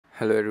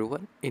Hello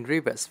everyone, in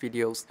previous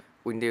videos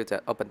we knew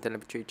that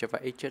OpenTelemetry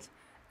Java agent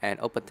and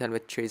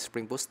OpenTelemetry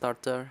Spring Boot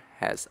Starter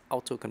has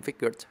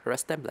auto-configured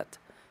REST template.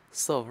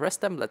 So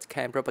REST template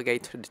can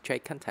propagate the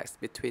trade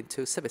context between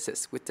two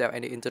services without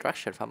any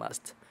interaction from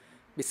us.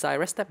 Besides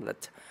REST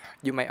template,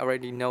 you may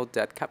already know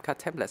that Kafka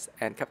templates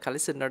and Kafka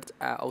listeners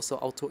are also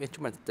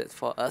auto-implemented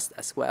for us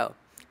as well,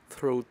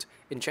 through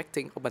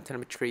injecting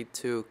OpenTelemetry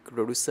to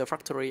producer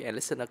factory and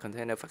listener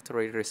container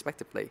factory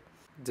respectively.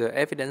 The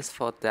evidence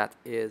for that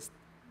is,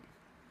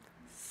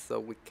 so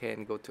we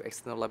can go to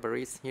external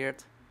libraries here.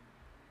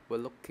 We're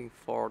looking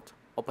for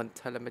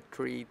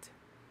OpenTelemetry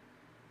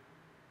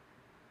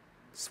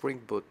Spring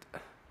Boot.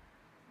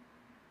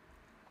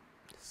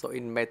 So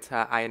in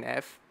meta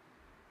inf,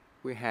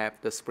 we have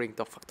the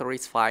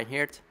spring.factories file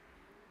here.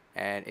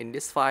 And in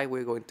this file,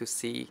 we're going to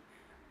see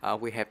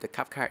we have the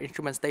Kafka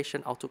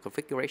instrumentation auto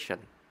configuration.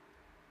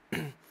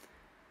 And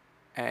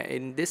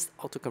in this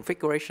auto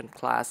configuration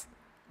class,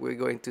 we're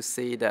going to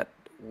see that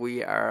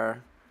we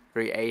are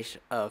create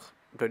a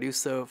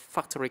producer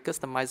factory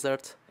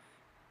customizer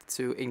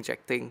to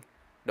injecting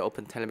the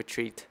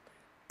OpenTelemetry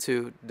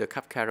to the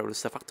Kafka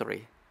producer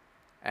factory.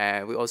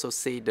 And we also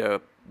see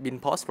the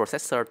bin post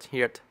processor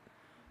here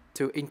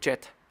to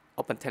inject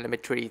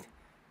OpenTelemetry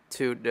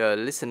to the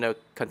listener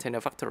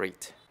container factory.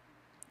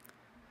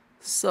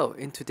 So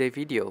in today's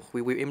video,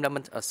 we will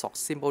implement a short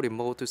simple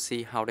demo to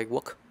see how they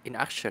work in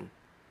action.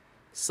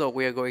 So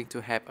we are going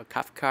to have a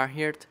Kafka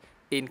here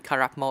in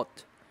Karab mode.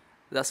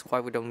 That's why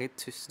we don't need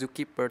to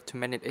zookeeper to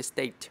manage a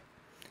state.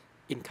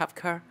 In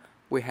Kafka,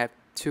 we have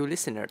two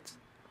listeners,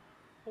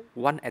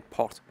 one at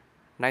port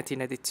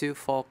 1992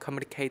 for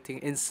communicating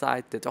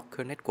inside the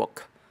Docker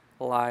network,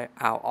 like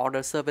our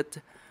order service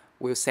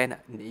will send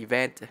an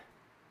event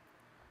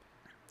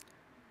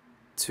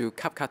to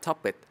Kafka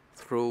topic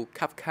through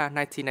Kafka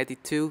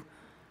 1992,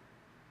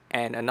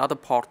 and another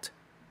port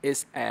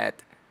is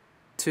at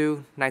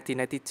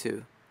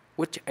 1992,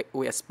 which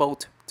we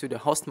export to the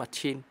host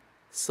machine,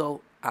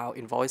 so our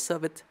invoice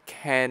service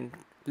can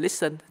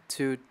listen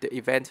to the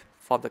event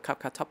from the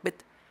Kafka topic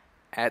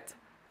at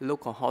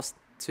localhost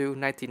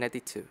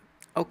 1992.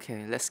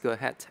 Okay, let's go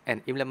ahead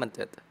and implement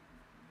it.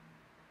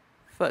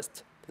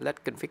 First, let's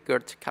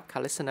configure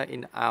Kafka listener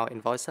in our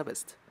invoice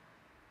service.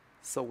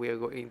 So we are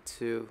going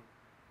to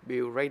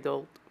build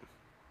Radle,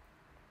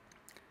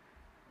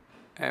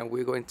 and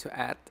we're going to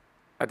add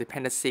a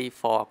dependency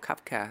for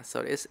Kafka.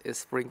 So this is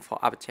Spring for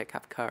Apache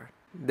Kafka.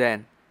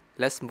 Then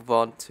let's move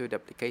on to the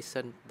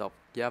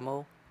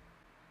application.yaml.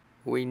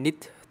 We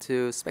need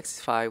to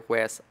specify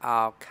where's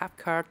our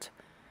Kafka,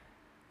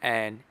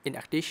 and in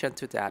addition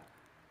to that,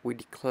 we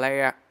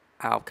declare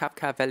our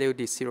Kafka value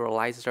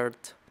deserializer.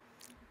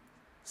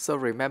 So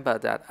remember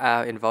that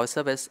our invoice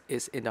service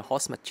is in the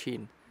host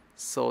machine,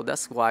 so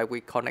that's why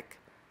we connect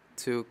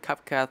to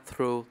Kafka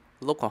through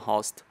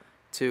localhost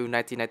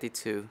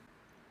 1992.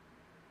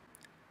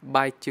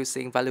 By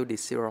choosing value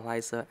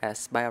deserializer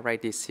as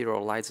byte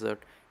deserializer,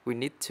 we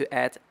need to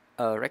add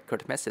a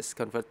record message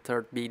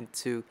converter bin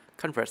to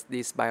convert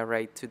this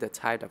byte to the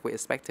type that we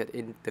expected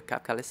in the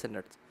Kafka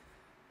listener.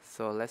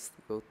 So let's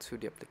go to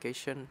the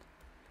application,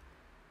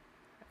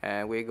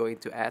 and we're going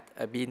to add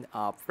a bin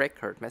of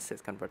record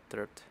message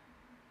converter.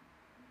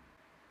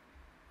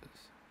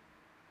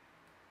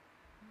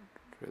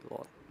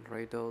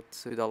 Reload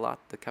to download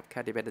the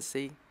Kafka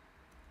dependency.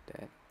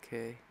 Then,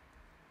 okay.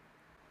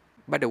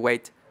 By the way,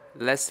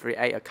 let's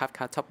create a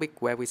Kafka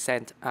topic where we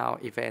send our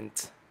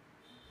event.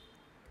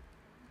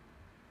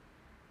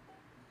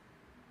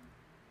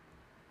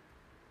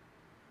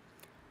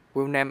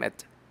 We'll name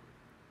it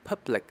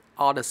public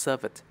order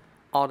service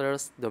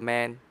orders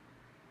domain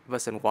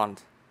version 1.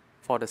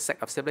 For the sake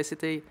of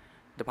simplicity,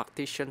 the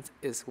partition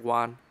is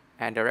 1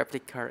 and the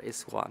replica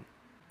is 1.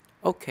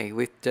 Okay,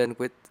 we're done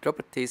with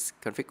properties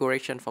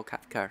configuration for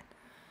Kafka.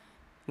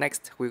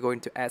 Next, we're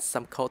going to add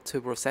some code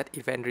to process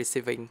event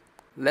receiving.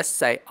 Let's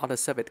say order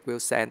service will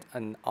send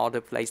an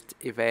order placed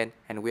event,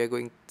 and we are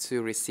going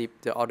to receive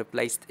the order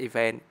placed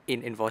event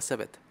in invoice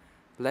service.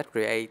 Let's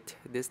create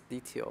this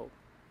detail.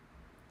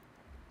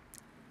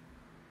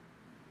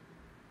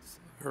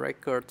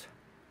 Record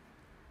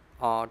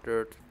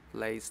order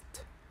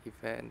placed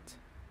event.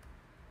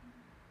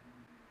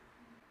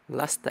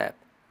 Last step,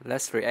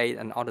 let's create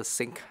an order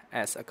sync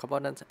as a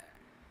component.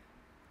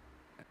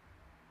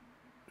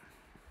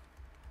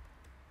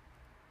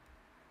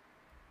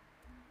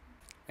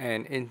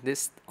 And in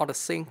this order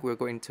sync, we're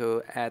going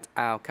to add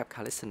our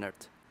Kafka listener.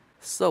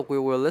 So we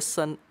will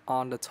listen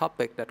on the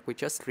topic that we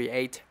just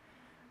create,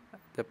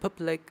 the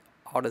public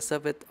order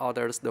service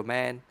orders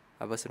domain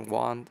version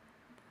 1.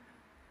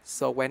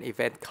 So when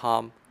event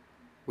come,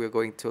 we're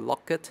going to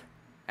lock it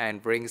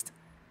and brings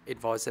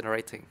invoice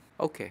generating.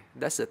 Okay,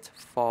 that's it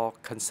for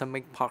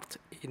consuming part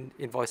in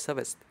invoice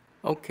service.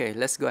 Okay,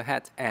 let's go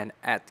ahead and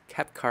add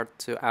Kafka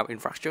to our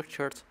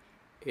infrastructure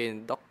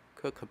in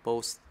Docker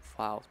Compose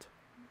file.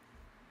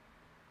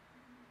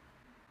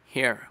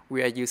 Here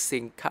we are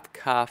using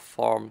Kafka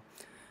from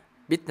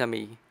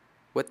Bitnami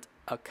with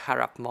a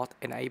Karab mode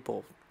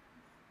enabled.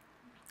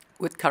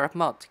 With current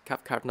mode,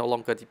 Kafka no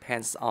longer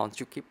depends on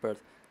Zookeeper,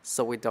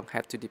 so we don't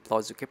have to deploy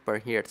Zookeeper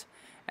here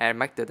and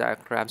make the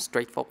diagram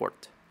straightforward.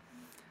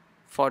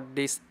 For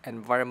this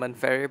environment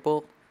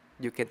variable,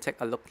 you can take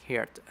a look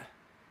here.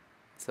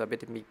 It's a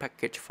BitMe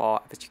package for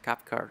Apache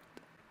Kafka.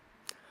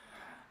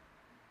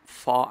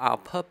 For our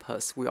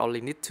purpose, we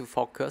only need to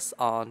focus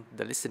on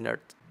the listener.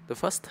 The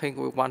first thing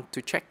we want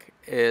to check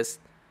is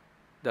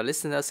the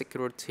listener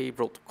security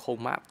protocol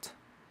map.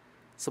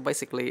 So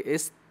basically,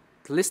 it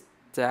lists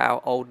down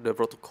all the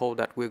protocol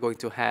that we're going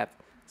to have.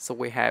 So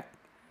we have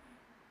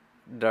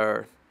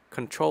the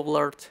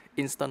controller,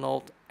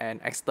 internal, and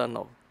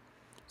external.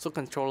 So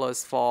controller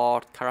is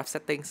for current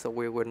settings, so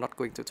we were not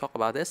going to talk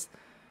about this.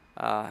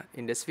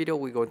 In this video,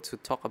 we're going to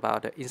talk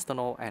about the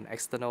internal and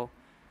external.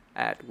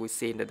 As we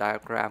see in the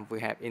diagram, we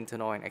have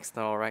internal and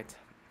external, right?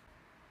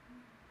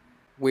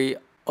 We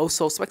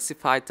also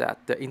specify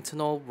that the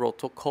internal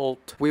protocol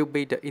will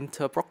be the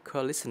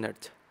inter-broker listener.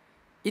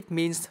 It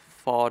means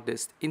for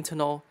this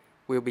internal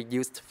will be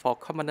used for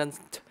components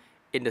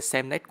in the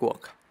same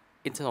network,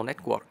 internal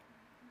network.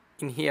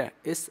 In here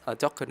is a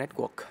Docker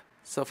network.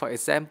 So for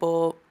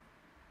example,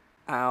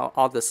 our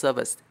other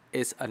service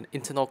is an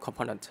internal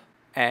component.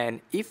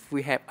 And if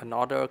we have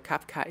another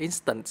Kafka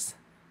instance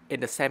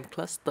in the same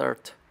cluster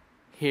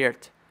here,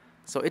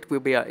 so it will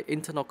be an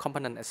internal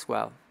component as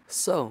well.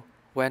 So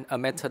when a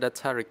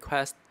metadata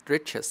request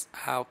reaches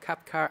our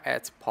Kafka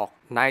at port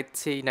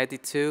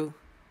 1992,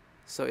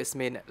 so it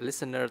means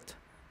listener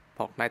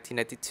port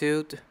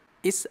 1992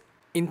 is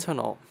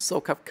internal.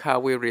 So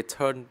Kafka will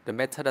return the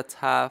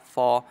metadata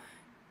for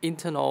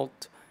internal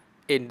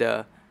in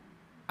the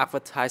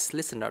advertised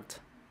listener.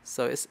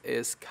 So it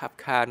is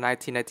Kafka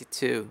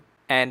 1992.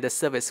 And the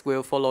service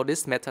will follow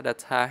this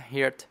metadata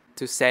here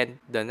to send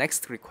the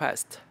next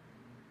request.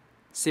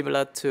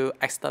 Similar to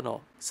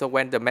external. So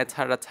when the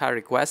metadata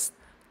request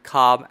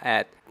come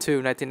at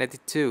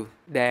 1992,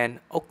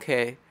 then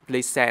okay,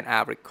 please send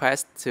our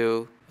request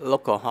to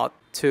localhost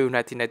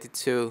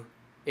 1992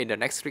 in the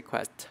next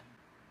request.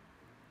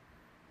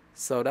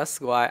 So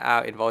that's why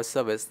our invoice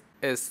service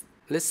is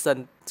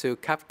listened to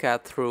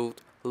Kafka through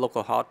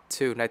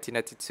localhost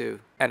 1992,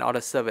 and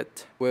other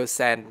service will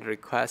send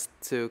request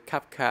to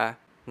Kafka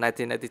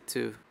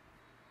 1992.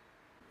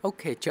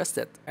 Okay, just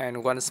that.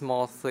 And one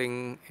small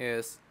thing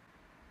is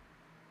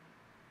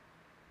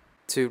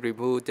to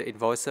remove the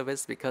invoice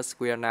service because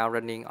we are now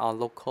running on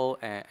local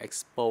and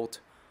export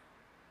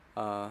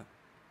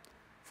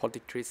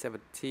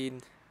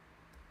 4317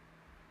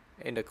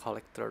 in the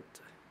collector.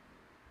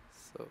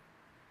 So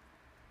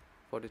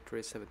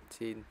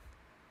 4317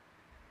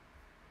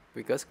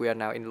 because we are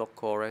now in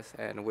local, right?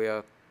 And we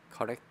are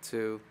connect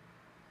to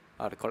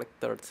the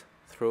collector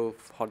through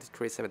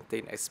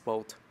 4317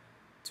 export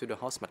to the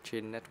host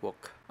machine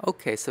network.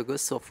 Okay, so good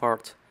so far.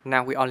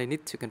 Now we only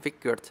need to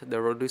configure the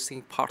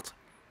reducing part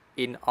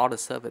in other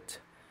service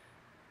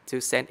to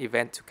send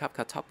event to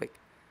Kafka topic.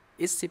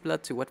 It's similar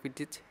to what we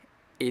did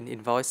in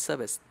invoice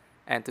service,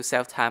 and to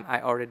save time I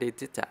already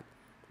did that.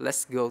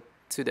 Let's go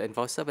to the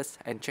invoice service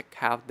and check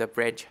out the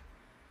branch.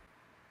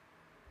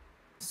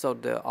 So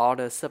the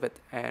other service,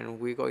 and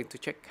we're going to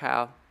check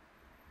out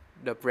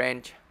the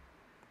branch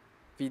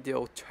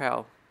video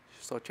 12.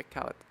 So check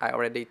out, I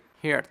already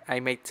here I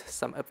made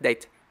some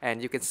update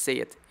and you can see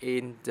it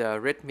in the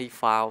README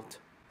file.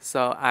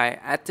 So I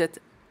added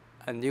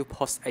a new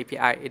post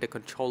API in the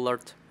controller.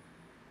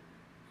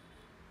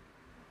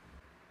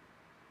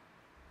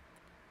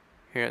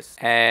 Here's,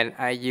 and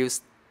I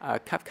used a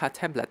Kafka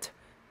template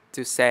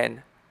to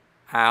send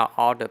our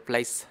order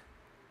place.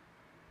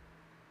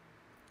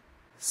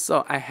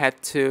 So I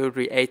had to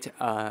create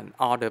an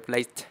order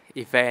place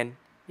event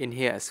in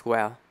here as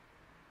well.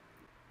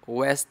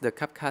 Where's the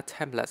Kafka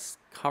templates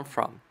come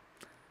from?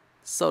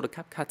 So the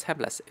Kafka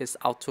template is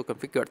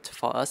auto-configured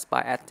for us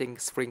by adding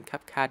Spring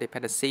Kafka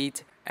dependency,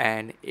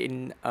 and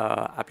in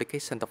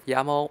application of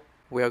YAML,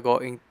 we are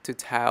going to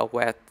tell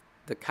where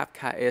the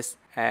Kafka is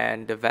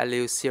and the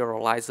value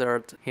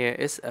serializer. Here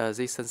is a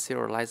JSON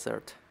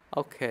serializer.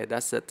 Okay,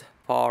 that's it.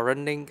 For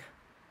running,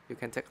 you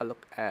can take a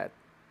look at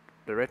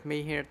the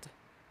README here.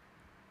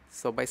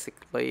 So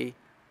basically,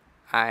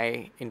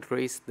 I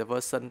increased the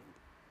version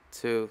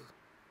to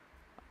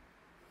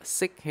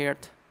 6 here.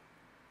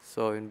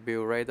 So in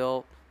build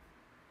radar,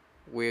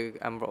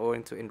 I'm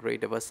going to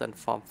increase the version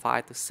from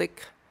 5 to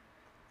 6.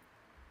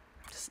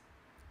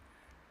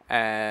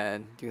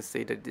 And you can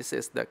see that this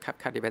is the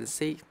Kafka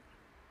dependency.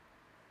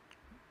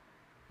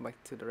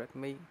 Back to the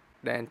README.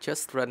 Then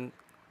just run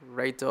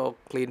radar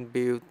clean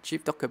build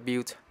chip docker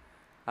build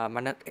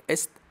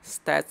 -x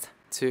stat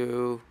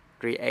to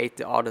create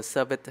the order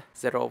service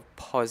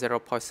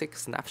 0.0.6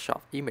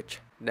 snapshot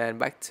image. Then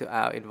back to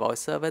our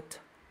invoice service.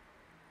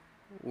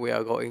 We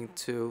are going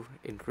to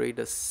increase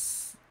the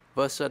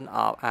version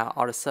of our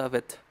order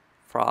service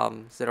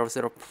from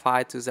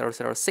 0.0.5 to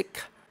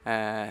 0.0.6.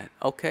 And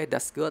okay,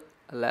 that's good.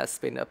 Let's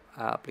spin up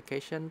our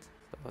application.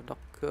 So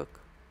docker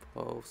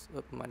post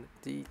up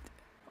managed.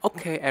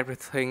 Okay,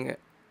 everything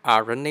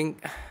are running.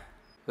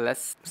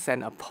 Let's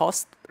send a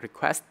post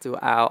request to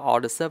our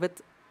order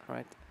service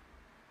right?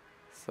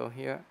 So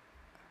here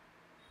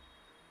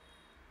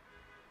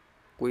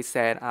we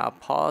send our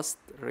post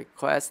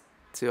request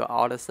to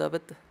order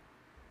service.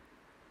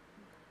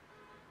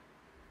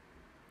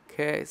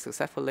 Okay,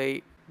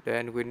 successfully.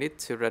 Then we need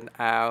to run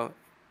our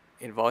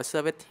invoice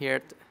service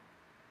here.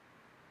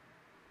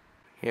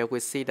 Here we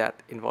see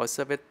that invoice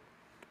service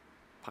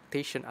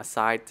partition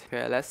assigned.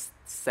 Okay, let's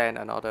send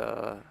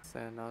another.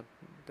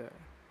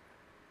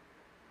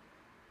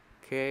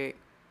 Okay,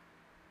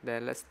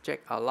 then let's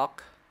check our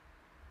log.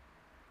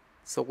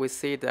 So we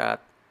see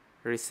that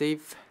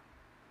receive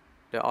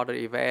the order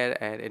event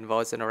and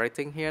invoice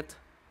generating here.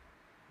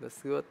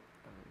 That's good.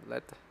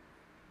 Let's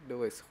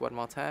do it one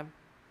more time.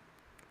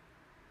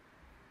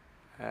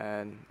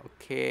 And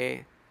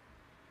okay,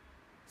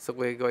 so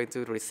we're going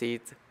to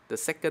receive the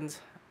second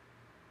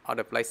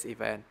order place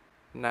event.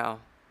 Now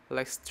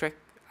let's check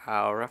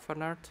our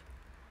reference.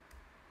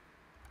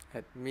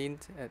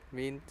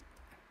 Admin,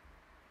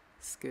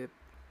 skip.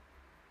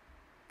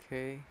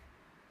 Okay.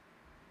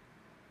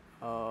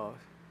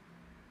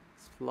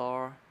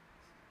 Explore,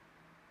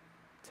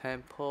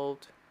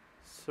 template,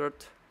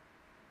 search.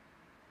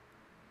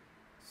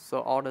 So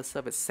order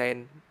service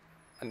send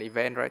an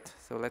event, right?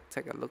 So let's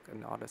take a look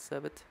at order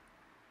service.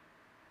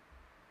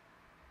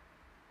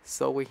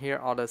 So we hear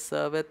order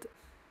service.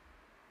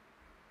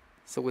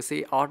 So we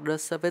see order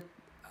service.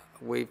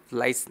 We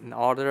place an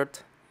order,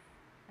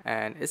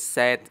 and it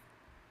set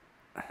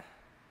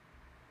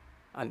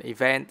an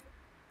event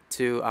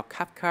to our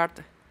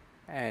Kafka.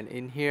 And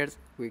in here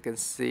we can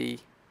see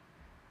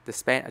the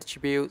span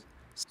attribute.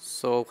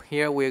 So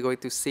here we're going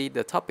to see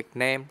the topic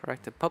name,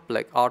 right? The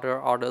public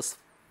orders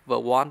were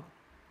one.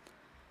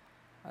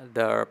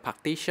 The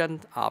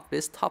partition of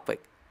this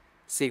topic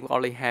seem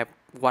only have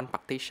one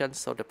partition,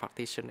 so the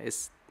partition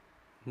is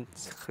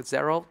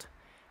zeroed,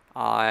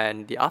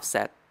 and the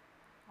offset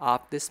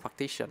of this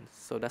partition,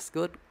 so that's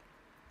good.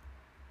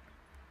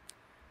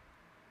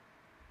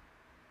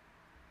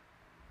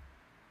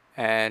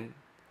 And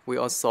we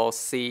also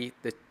see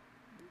the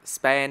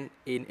span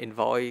in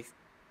invoice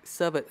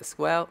service as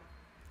well.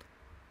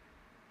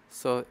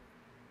 So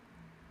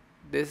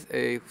this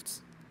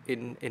is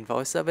in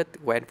invoice service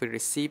when we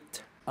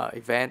received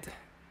event.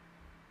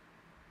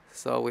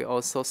 So we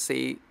also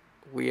see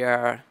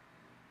where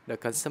the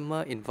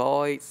consumer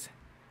invoice,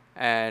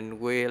 and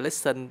we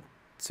listen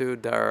to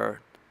the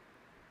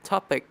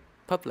topic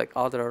public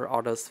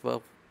orders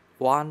were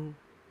one.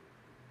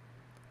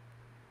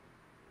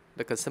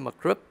 The consumer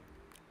group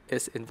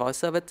is invoice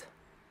service,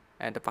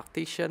 and the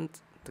partition,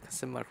 the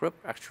consumer group,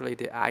 actually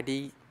the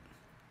ID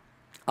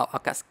of a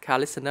Kafka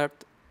listener,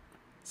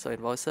 so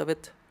invoice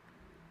service,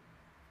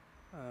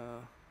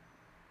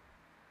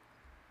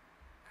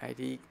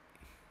 ID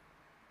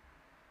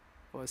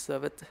invoice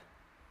service,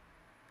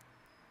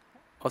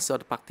 also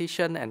the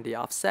partition and the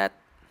offset,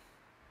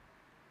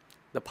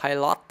 the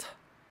pilot,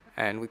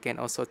 and we can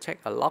also check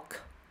a log.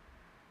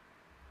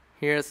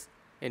 Here's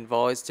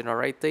invoice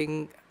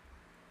generating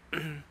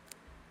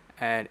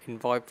and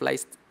invoice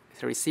placed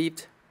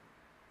received.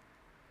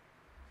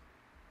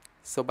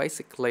 So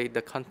basically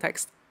the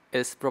context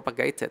is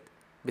propagated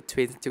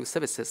between two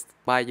services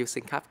by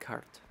using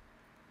Kafka.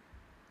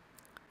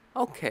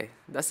 Okay,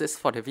 that's it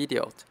for the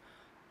video.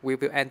 We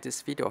will end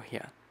this video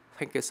here.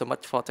 Thank you so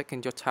much for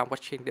taking your time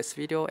watching this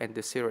video and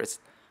the series.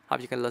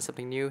 Hope you can learn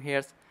something new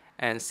here,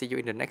 and see you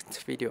in the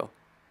next video.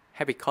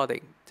 Happy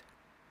coding!